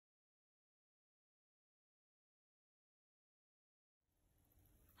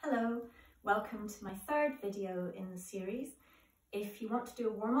Hello, welcome to my third video in the series. If you want to do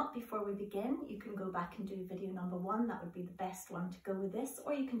a warm-up before we begin, you can go back and do video number 1. That would be the best one to go with this,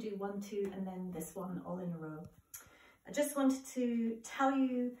 or you can do 1, 2 and then this one all in a row. I just wanted to tell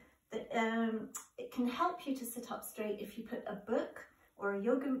you that it can help you to sit up straight if you put a book or a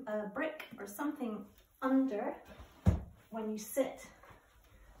yoga brick or something under when you sit.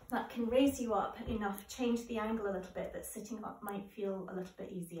 That can raise you up enough, change the angle a little bit, that sitting up might feel a little bit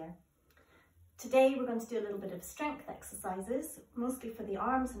easier. Today we're going to do a little bit of strength exercises, mostly for the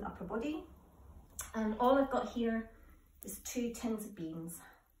arms and upper body. And all I've got here is 2 tins of beans.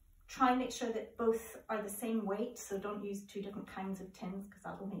 Try and make sure that both are the same weight, so don't use 2 different kinds of tins because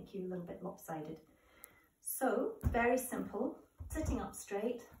that will make you a little bit lopsided. So, very simple, sitting up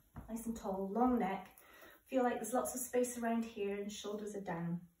straight, nice and tall, long neck. Feel like there's lots of space around here and shoulders are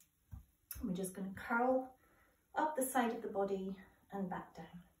down. We're just going to curl up the side of the body and back down.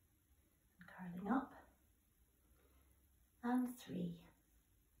 Curling up, and 3,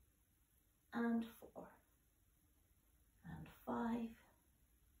 and 4, and 5,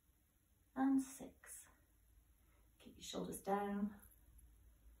 and 6. Keep your shoulders down,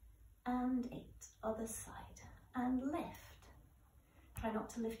 and 8. Other side, and lift. Try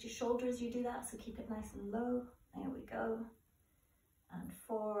not to lift your shoulder as you do that, so keep it nice and low. There we go. And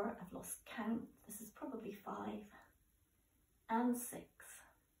 4, I've lost count, this is probably 5, and 6,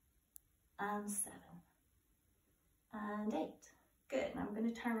 and 7, and 8. Good, now we're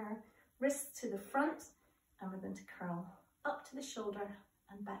going to turn our wrists to the front and we're going to curl up to the shoulder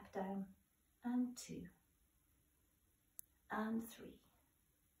and back down, and 2, and 3,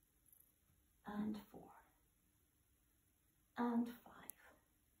 and 4, and 5,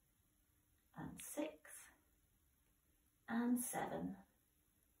 and 6, and 7,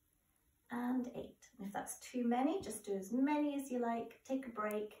 and 8. And if that's too many, just do as many as you like, take a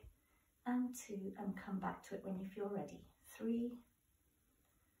break, and 2, and come back to it when you feel ready. 3,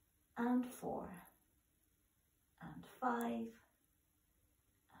 and 4, and 5, and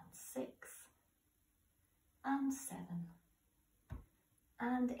 6, and 7,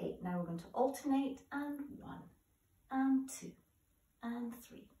 and 8. Now we're going to alternate, and 1, and 2, and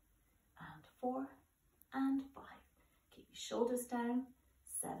 3, and 4, and 5. Keep your shoulders down,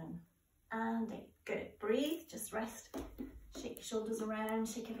 7, and 8. Good, breathe, just rest. Shake your shoulders around,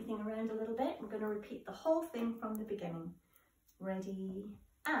 shake everything around a little bit. We're going to repeat the whole thing from the beginning. Ready,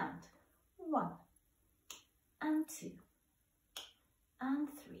 and 1, and 2, and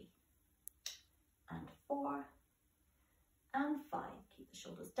 3, and 4, and 5. Keep the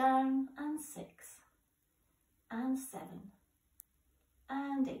shoulders down, and 6, and 7,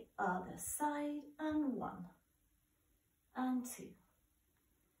 and 8. Other side, and 1, and 2,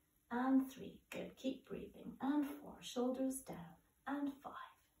 and 3. Good, keep breathing. And 4, shoulders down, and 5,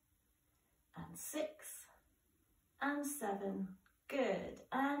 and 6, and 7. Good,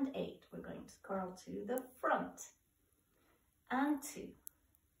 and 8. We're going to curl to the front, and 2.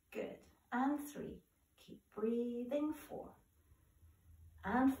 Good, and 3. Keep breathing. 4,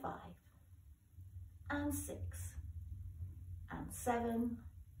 and 5, and 6, and 7,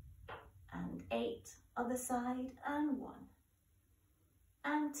 and 8. Other side, and 1,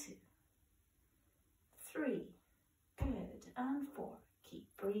 and 2, 3, good, and 4, keep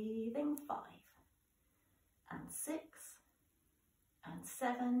breathing. 5, and 6, and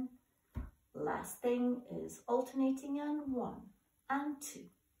 7. Last thing is alternating, and 1, and 2,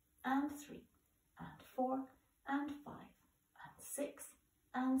 and 3, and 4, and 5, and 6,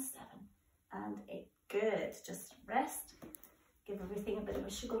 and 7, and 8. Good, just rest, give everything a bit of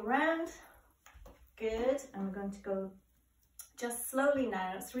a shiggle around. Good, and we're going to go just slowly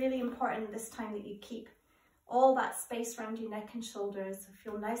now. It's really important this time that you keep all that space around your neck and shoulders. So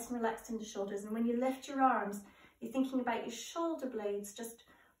feel nice and relaxed in the shoulders. And when you lift your arms, you're thinking about your shoulder blades just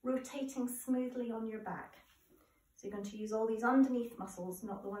rotating smoothly on your back. So you're going to use all these underneath muscles,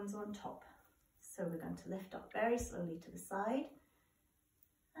 not the ones on top. So we're going to lift up very slowly to the side.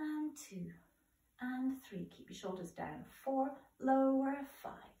 And 2, and 3. Keep your shoulders down. 4, lower.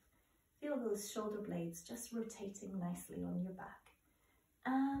 5. Feel those shoulder blades just rotating nicely on your back.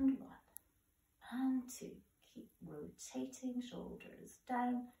 And 1, and 2. Keep rotating, shoulders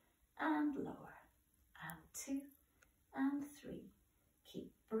down, and lower. And 2, and 3.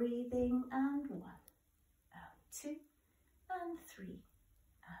 Keep breathing. And 1, and 2, and 3,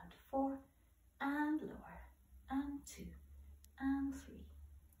 and 4, and lower. And 2, and 3.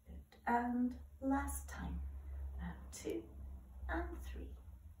 Good. And last time. And 2, and 3.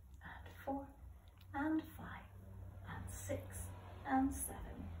 4, and 5, and 6, and 7,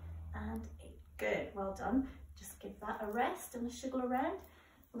 and 8. Good, well done. Just give that a rest and a shiggle around.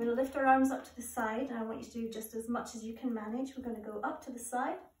 We're going to lift our arms up to the side, and I want you to do just as much as you can manage. We're going to go up to the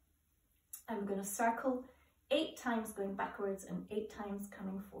side, and we're going to circle 8 times going backwards and 8 times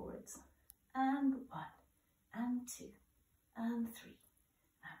coming forwards. And 1, and 2, and 3,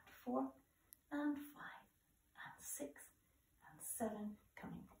 and 4, and 5, and 6, and 7,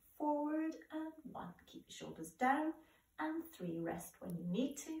 coming forward, and 1. Keep your shoulders down, and 3, rest when you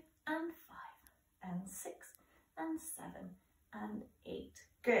need to, and 5, and 6, and 7, and 8.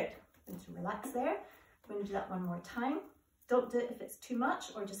 Good. Going to relax there. We're going to do that one more time. Don't do it if it's too much,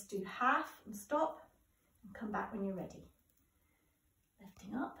 or just do half and stop and come back when you're ready.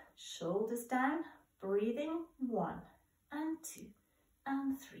 Lifting up, shoulders down, breathing. 1, and 2,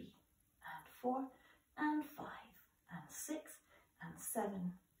 and 3, and 4, and 5, and 6, and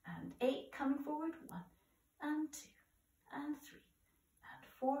 7, and 8. Coming forward. 1, and 2, and 3, and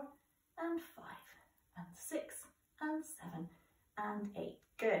 4, and 5, and 6, and 7, and 8.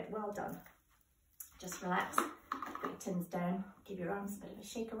 Good, well done. Just relax, put your tins down, give your arms a bit of a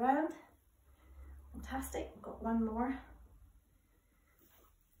shake around. Fantastic, we've got one more.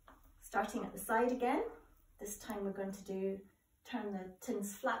 Starting at the side again. This time we're going to turn the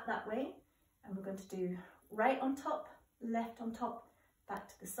tins flat that way, and we're going to do right on top, left on top, back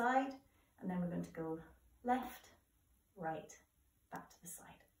to the side, and then we're going to go left, right, back to the side.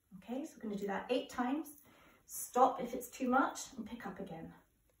 Okay, so we're going to do that 8 times. Stop if it's too much and pick up again.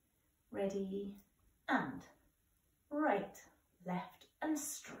 Ready, and right, left, and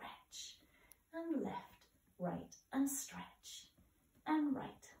stretch, and left, right, and stretch, and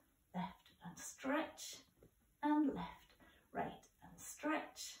right, left, and stretch, and left, right, and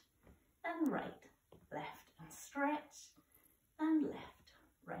stretch, and right, left, and stretch, and left,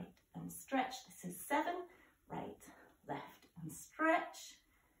 right, and stretch. This is 7, right, left, and stretch,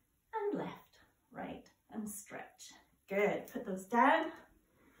 and left, right, and stretch. Good, put those down.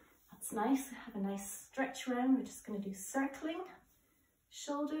 That's nice, have a nice stretch around. We're just going to do circling,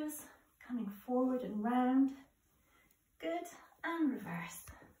 shoulders coming forward and round. Good, and reverse.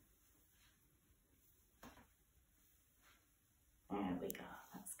 There we go,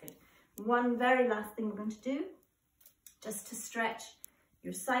 that's good. One very last thing we're going to do, just to stretch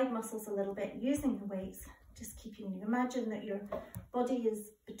your side muscles a little bit using the weights. Just keeping you, imagine that your body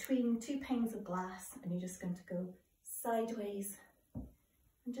is between 2 panes of glass, and you're just going to go sideways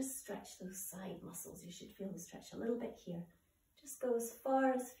and just stretch those side muscles. You should feel the stretch a little bit here. Just go as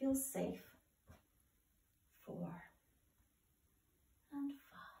far as feels safe. 4, and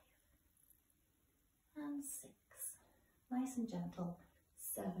 5, and 6, nice and gentle.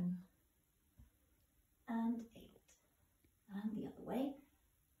 7, and 8, and the other way.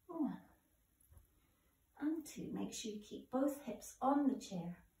 1, and 2. Make sure you keep both hips on the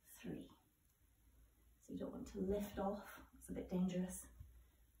chair. 3, so you don't want to lift off, it's a bit dangerous.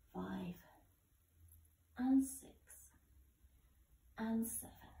 5, and 6, and 7,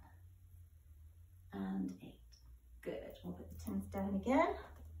 and 8. Good. We'll put the tins down again,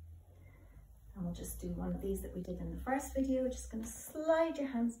 and we'll just do one of these that we did in the first video. We're just going to slide your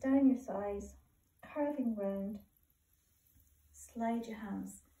hands down your thighs, curving round. Slide your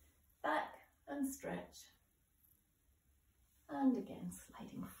hands back and stretch, and again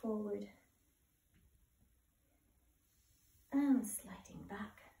sliding forward and sliding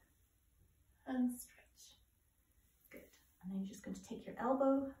back and stretch. Good. And then you're just going to take your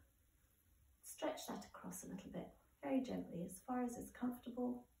elbow, stretch that across a little bit, very gently, as far as is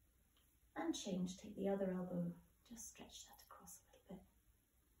comfortable, and change. Take the other elbow, just stretch that across a little bit.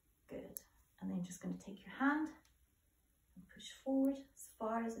 Good. And then you're just going to take your hand and push forward as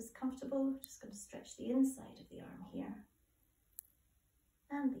far as is comfortable. Just going to stretch the inside of the arm here,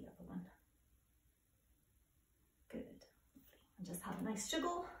 and the other one. Good. And just have a nice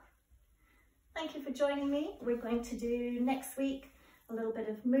jiggle. Thank you for joining me. We're going to do next week a little bit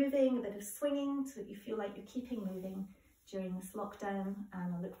of moving, a bit of swinging, so that you feel like you're keeping moving during this lockdown,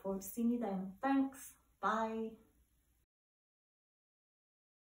 and I look forward to seeing you then. Thanks. Bye.